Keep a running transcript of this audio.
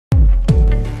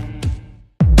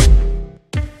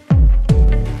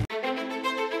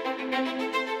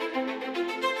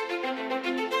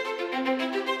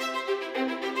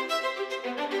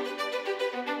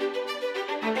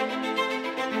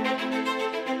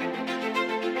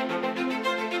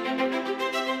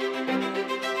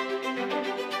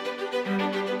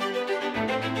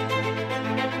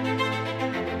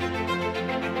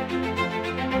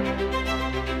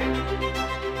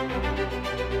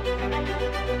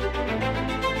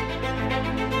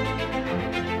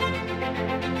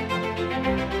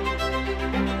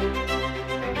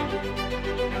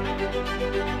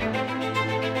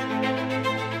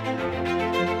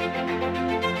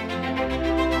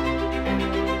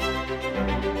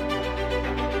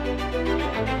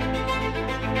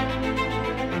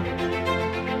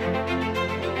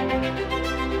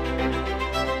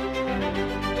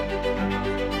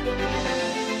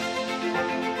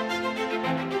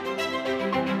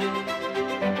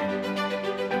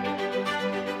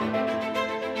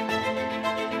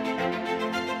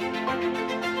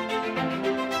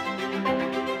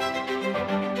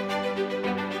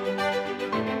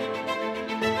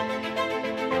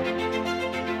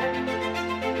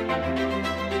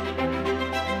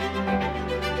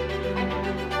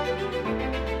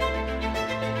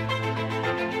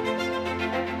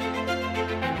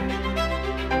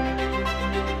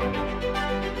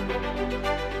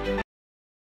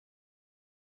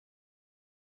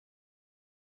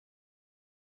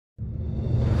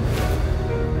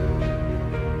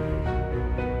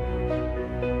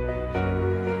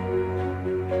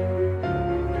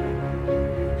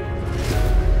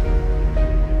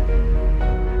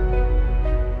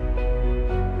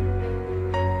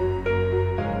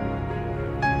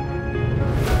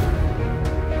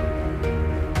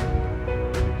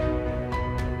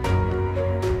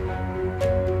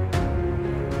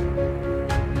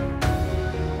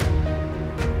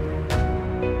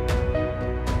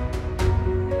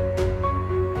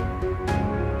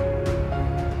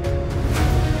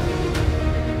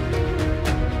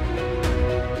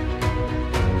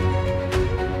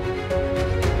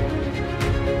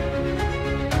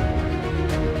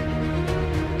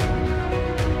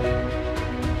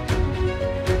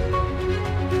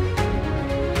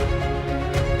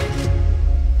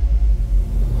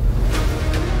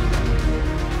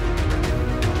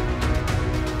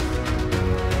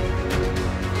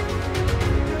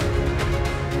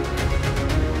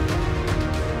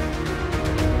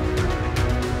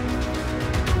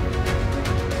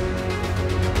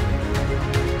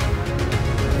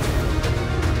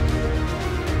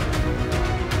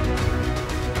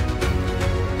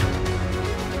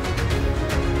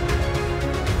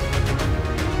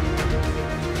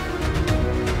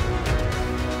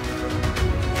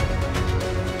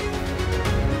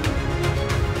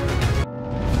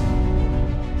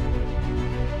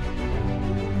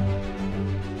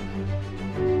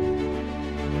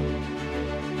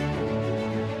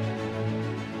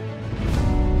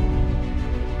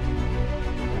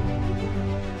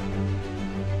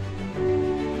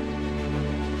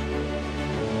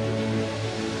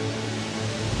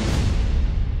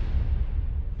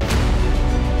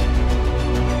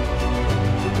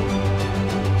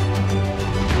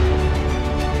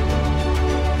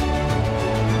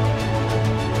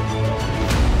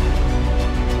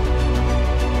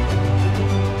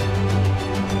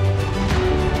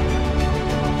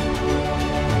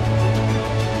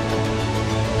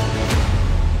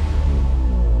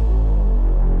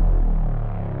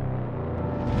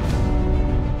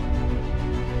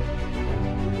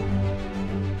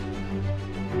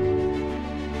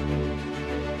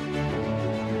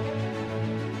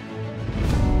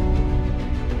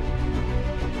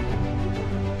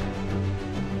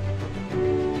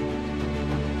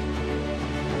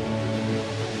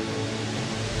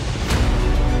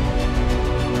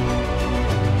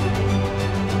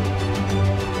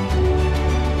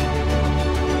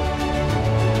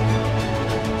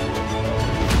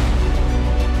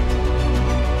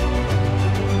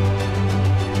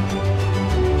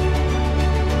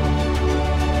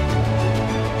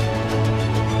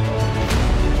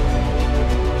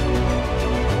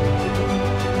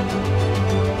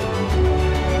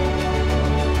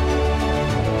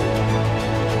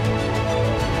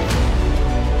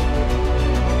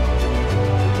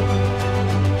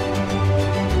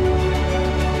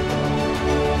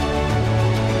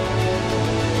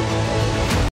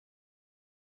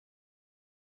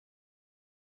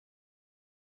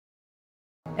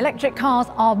Electric cars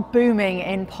are booming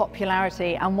in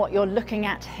popularity, and what you're looking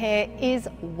at here is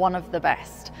one of the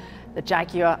best, the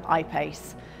Jaguar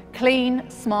I-Pace. Clean,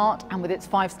 smart, and with its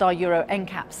 5-star Euro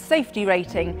NCAP safety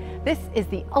rating, this is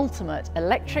the ultimate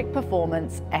electric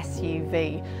performance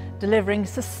SUV, delivering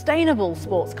sustainable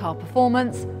sports car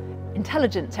performance,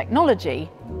 intelligent technology,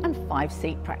 and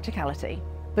 5-seat practicality.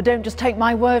 But don't just take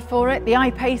my word for it. The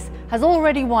I-Pace has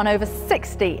already won over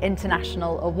 60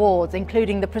 international awards,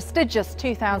 including the prestigious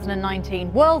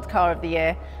 2019 World Car of the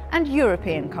Year and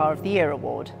European Car of the Year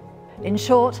award. In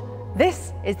short,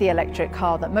 this is the electric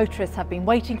car that motorists have been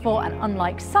waiting for, and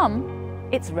unlike some,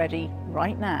 it's ready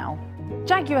right now.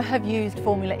 Jaguar have used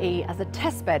Formula E as a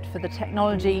testbed for the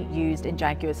technology used in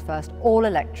Jaguar's first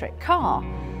all-electric car.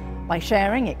 By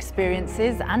sharing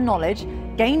experiences and knowledge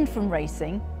gained from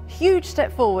racing, huge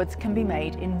step forwards can be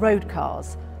made in road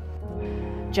cars.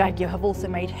 Jaguar have also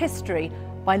made history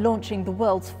by launching the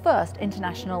world's first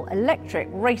international electric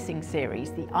racing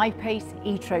series, the I-Pace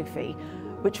E-Trophy,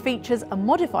 which features a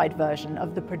modified version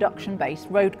of the production-based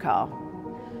road car.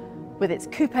 With its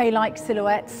coupe-like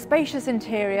silhouette, spacious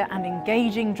interior and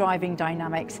engaging driving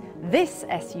dynamics, this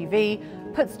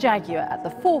SUV puts Jaguar at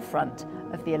the forefront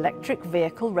of the electric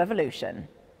vehicle revolution.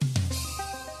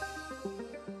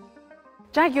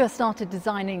 Jaguar started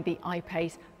designing the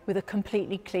I-Pace with a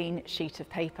completely clean sheet of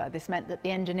paper. This meant that the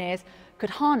engineers could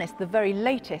harness the very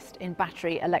latest in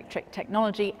battery electric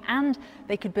technology, and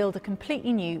they could build a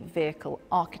completely new vehicle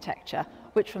architecture,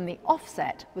 which from the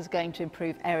offset was going to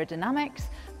improve aerodynamics,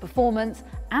 performance,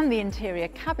 and the interior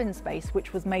cabin space,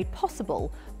 which was made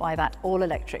possible by that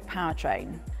all-electric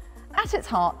powertrain. At its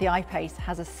heart, the I-Pace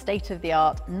has a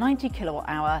state-of-the-art 90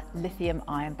 kilowatt-hour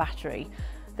lithium-ion battery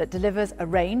that delivers a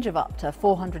range of up to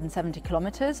 470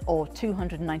 kilometers or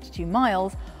 292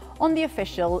 miles on the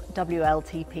official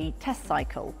WLTP test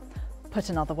cycle. Put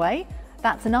another way,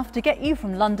 that's enough to get you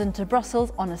from London to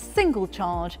Brussels on a single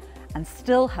charge and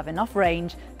still have enough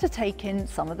range to take in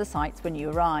some of the sights when you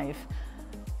arrive.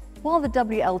 While the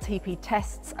WLTP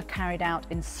tests are carried out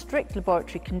in strict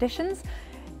laboratory conditions,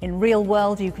 in real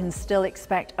world you can still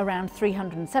expect around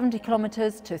 370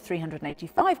 kilometers to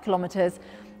 385 kilometers.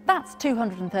 That's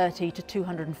 230 to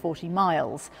 240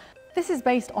 miles. This is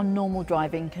based on normal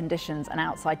driving conditions and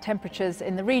outside temperatures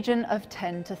in the region of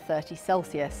 10 to 30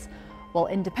 Celsius, while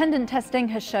independent testing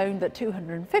has shown that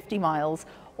 250 miles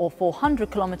or 400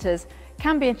 kilometers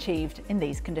can be achieved in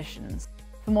these conditions.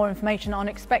 For more information on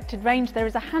expected range, there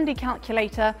is a handy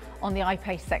calculator on the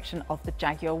I-Pace section of the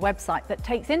Jaguar website that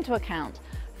takes into account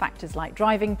factors like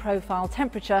driving profile,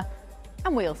 temperature,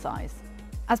 and wheel size.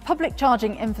 As public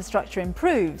charging infrastructure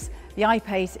improves, the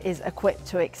I-Pace is equipped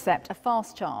to accept a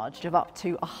fast charge of up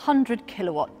to 100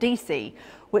 kilowatt DC,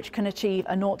 which can achieve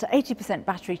a 0 to 80%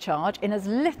 battery charge in as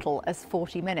little as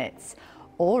 40 minutes.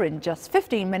 Or in just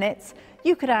 15 minutes,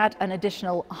 you could add an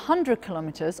additional 100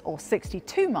 kilometers or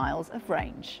 62 miles of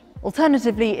range.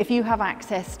 Alternatively, if you have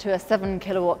access to a 7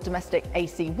 kilowatt domestic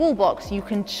AC wall box, you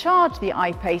can charge the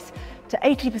I-Pace to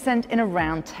 80% in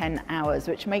around 10 hours,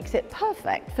 which makes it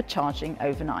perfect for charging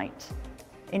overnight.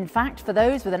 In fact, for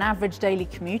those with an average daily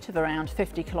commute of around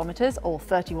 50 kilometers or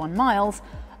 31 miles,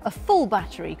 a full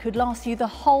battery could last you the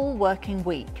whole working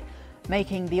week,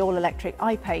 making the all-electric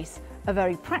I-Pace a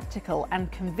very practical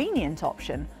and convenient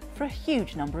option for a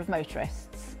huge number of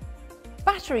motorists.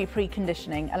 Battery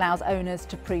preconditioning allows owners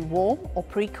to pre-warm or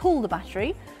pre-cool the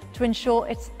battery to ensure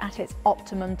it's at its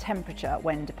optimum temperature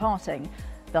when departing,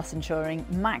 thus ensuring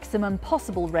maximum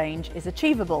possible range is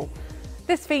achievable.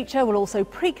 This feature will also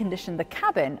precondition the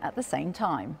cabin at the same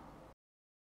time.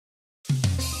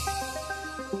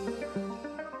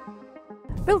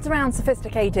 Built around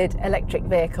sophisticated electric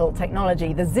vehicle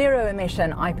technology, the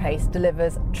zero-emission I-Pace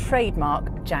delivers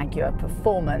trademark Jaguar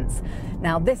performance.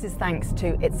 Now, this is thanks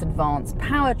to its advanced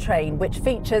powertrain, which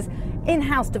features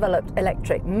in-house developed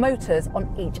electric motors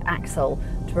on each axle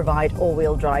to provide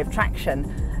all-wheel drive traction.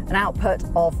 An output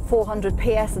of 400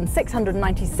 PS and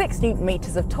 696 Newton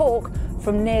meters of torque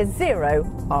from near zero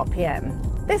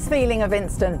RPM. This feeling of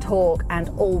instant torque and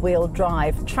all-wheel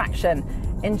drive traction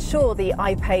ensure the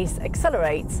I-Pace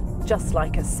accelerates just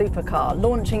like a supercar,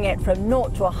 launching it from 0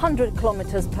 to 100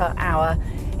 kilometers per hour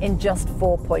in just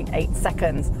 4.8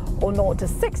 seconds, or 0 to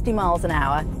 60 miles an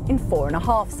hour in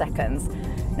 4.5 seconds.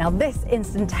 Now, this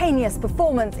instantaneous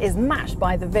performance is matched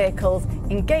by the vehicle's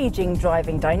engaging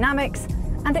driving dynamics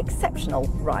and exceptional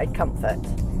ride comfort.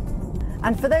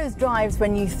 And for those drives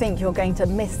when you think you're going to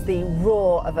miss the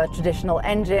roar of a traditional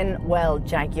engine, well,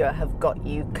 Jaguar have got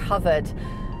you covered.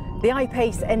 The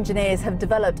I-Pace engineers have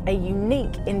developed a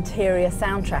unique interior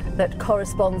soundtrack that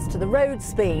corresponds to the road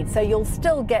speed, so you'll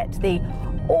still get the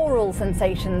aural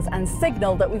sensations and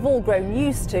signal that we've all grown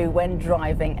used to when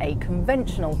driving a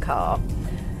conventional car.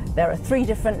 There are 3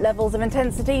 different levels of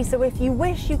intensity, so if you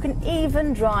wish, you can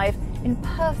even drive in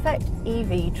perfect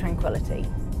EV tranquility.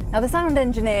 Now, the sound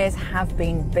engineers have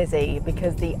been busy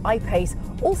because the I-Pace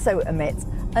also emits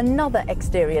another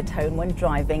exterior tone when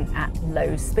driving at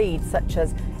low speeds, such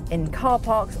as in car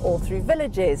parks or through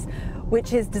villages,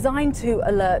 which is designed to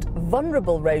alert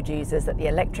vulnerable road users that the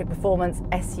electric performance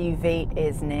SUV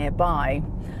is nearby.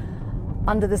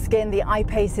 Under the skin, the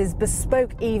I-Pace's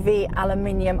bespoke EV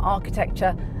aluminium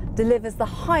architecture delivers the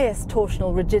highest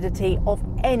torsional rigidity of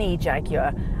any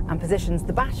Jaguar and positions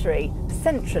the battery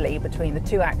centrally between the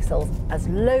 2 axles as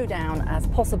low down as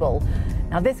possible.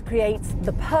 Now, this creates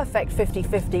the perfect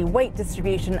 50-50 weight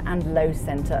distribution and low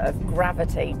centre of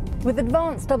gravity. With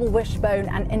advanced double wishbone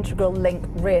and integral link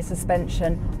rear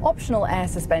suspension, optional air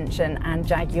suspension and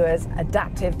Jaguar's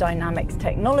adaptive dynamics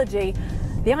technology,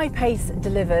 the I-Pace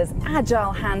delivers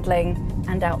agile handling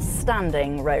and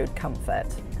outstanding road comfort.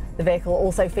 The vehicle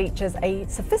also features a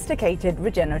sophisticated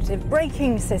regenerative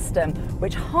braking system,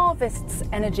 which harvests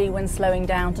energy when slowing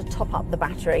down to top up the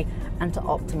battery and to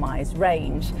optimise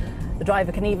range. The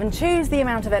driver can even choose the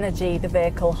amount of energy the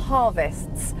vehicle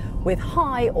harvests, with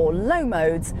high or low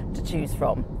modes to choose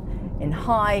from. In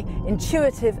high,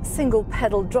 intuitive single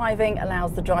pedal driving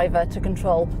allows the driver to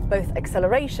control both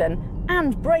acceleration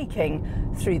and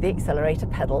braking through the accelerator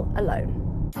pedal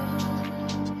alone.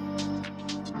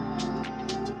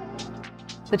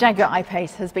 The Jaguar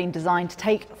I-Pace has been designed to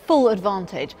take full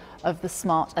advantage of the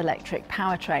smart electric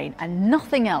powertrain, and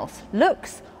nothing else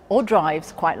looks or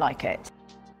drives quite like it.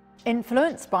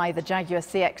 Influenced by the Jaguar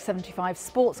CX-75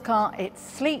 sports car, its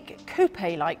sleek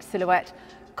coupe-like silhouette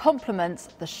complements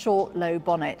the short, low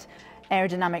bonnet,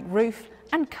 aerodynamic roof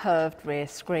and curved rear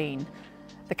screen.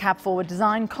 The cab-forward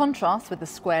design contrasts with the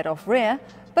squared-off rear,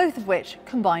 both of which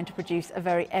combine to produce a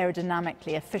very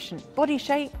aerodynamically efficient body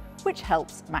shape, which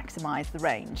helps maximise the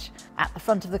range. At the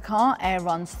front of the car, air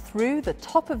runs through the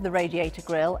top of the radiator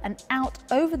grille and out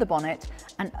over the bonnet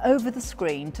and over the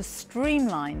screen to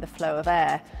streamline the flow of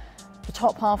air. The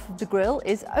top half of the grille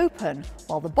is open,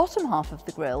 while the bottom half of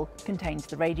the grille contains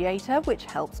the radiator, which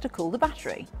helps to cool the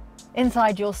battery.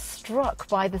 Inside, you're struck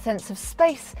by the sense of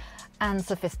space and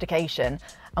sophistication,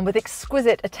 and with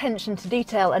exquisite attention to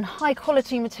detail and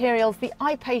high-quality materials, the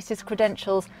I-Pace's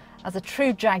credentials as a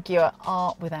true Jaguar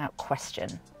are without question.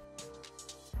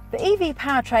 The EV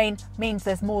powertrain means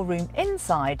there's more room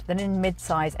inside than in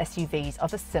mid-size SUVs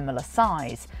of a similar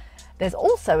size. There's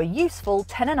also a useful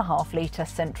 10.5 litre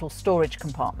central storage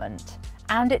compartment.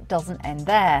 And it doesn't end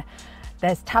there.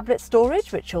 There's tablet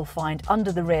storage, which you'll find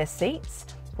under the rear seats,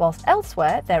 whilst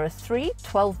elsewhere there are 3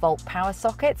 12-volt power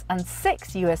sockets and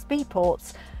 6 USB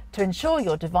ports to ensure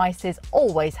your devices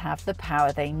always have the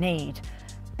power they need.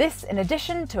 This in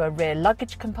addition to a rear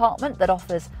luggage compartment that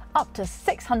offers up to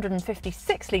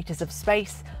 656 litres of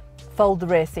space. Fold the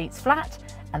rear seats flat,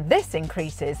 and this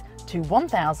increases to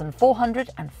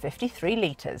 1,453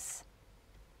 litres.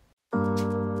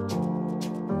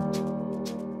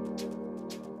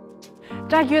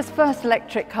 Jaguar's first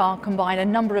electric car combined a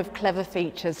number of clever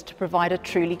features to provide a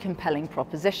truly compelling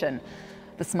proposition.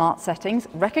 The smart settings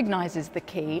recognises the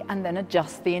key and then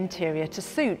adjusts the interior to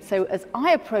suit. So as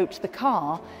I approach the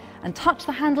car and touch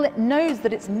the handle, it knows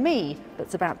that it's me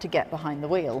that's about to get behind the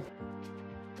wheel.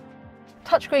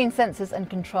 Touchscreen sensors and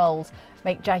controls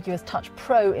make Jaguar's Touch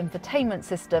Pro infotainment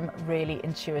system really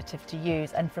intuitive to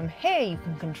use, and from here you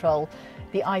can control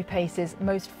the I-Pace's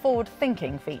most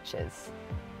forward-thinking features.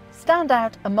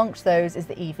 Standout amongst those is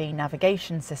the EV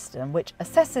navigation system, which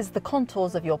assesses the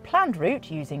contours of your planned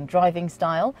route using driving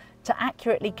style to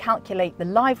accurately calculate the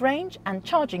live range and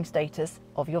charging status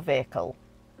of your vehicle.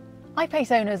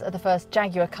 I-Pace owners are the first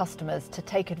Jaguar customers to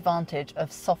take advantage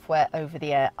of software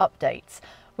over-the-air updates,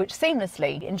 which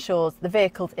seamlessly ensures the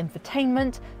vehicle's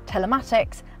infotainment,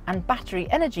 telematics and battery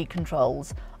energy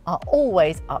controls are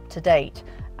always up to date,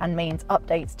 and means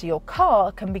updates to your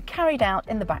car can be carried out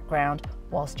in the background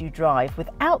whilst you drive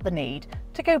without the need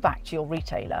to go back to your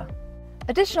retailer.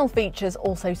 Additional features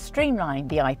also streamline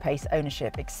the I-Pace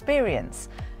ownership experience.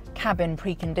 Cabin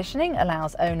preconditioning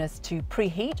allows owners to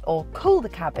preheat or cool the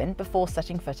cabin before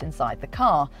setting foot inside the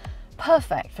car,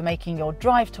 perfect for making your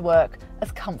drive to work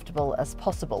as comfortable as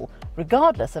possible,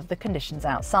 regardless of the conditions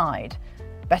outside.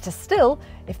 Better still,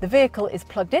 if the vehicle is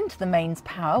plugged into the mains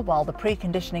power while the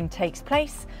preconditioning takes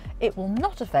place, it will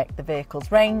not affect the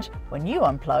vehicle's range when you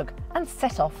unplug and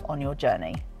set off on your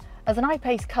journey. As an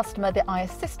I-Pace customer, the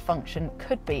iAssist function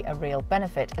could be a real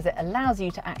benefit, as it allows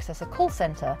you to access a call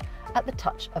centre at the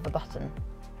touch of a button.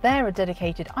 There, a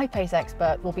dedicated I-PACE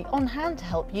expert will be on hand to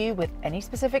help you with any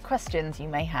specific questions you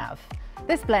may have.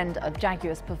 This blend of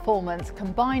Jaguar's performance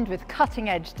combined with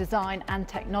cutting-edge design and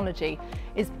technology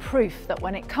is proof that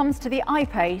when it comes to the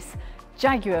I-PACE,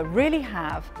 Jaguar really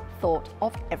have thought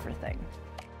of everything.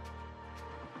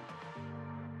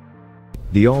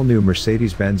 The all-new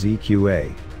Mercedes-Benz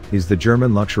EQA is the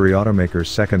German luxury automaker's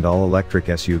second all-electric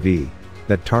SUV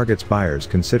that targets buyers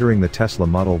considering the Tesla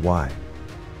Model Y.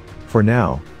 For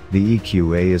now, the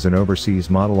EQA is an overseas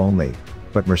model only,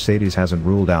 but Mercedes hasn't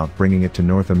ruled out bringing it to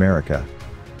North America.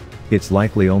 It's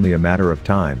likely only a matter of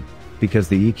time, because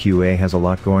the EQA has a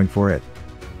lot going for it.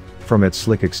 From its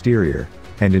slick exterior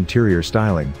and interior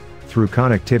styling, through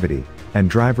connectivity and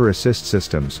driver assist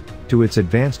systems, to its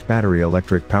advanced battery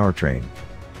electric powertrain.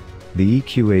 The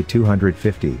EQA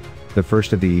 250, the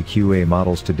first of the EQA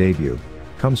models to debut,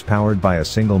 comes powered by a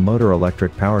single-motor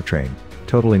electric powertrain,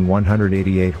 totaling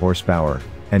 188 horsepower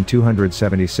and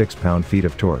 276 pound-feet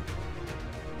of torque.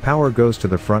 Power goes to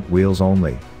the front wheels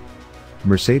only.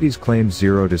 Mercedes claims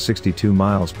 0 to 62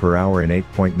 miles per hour in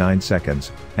 8.9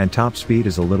 seconds, and top speed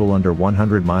is a little under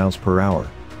 100 miles per hour.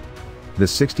 The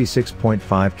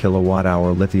 66.5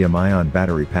 kilowatt-hour lithium-ion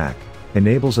battery pack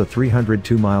enables a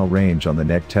 302-mile range on the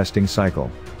net testing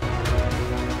cycle,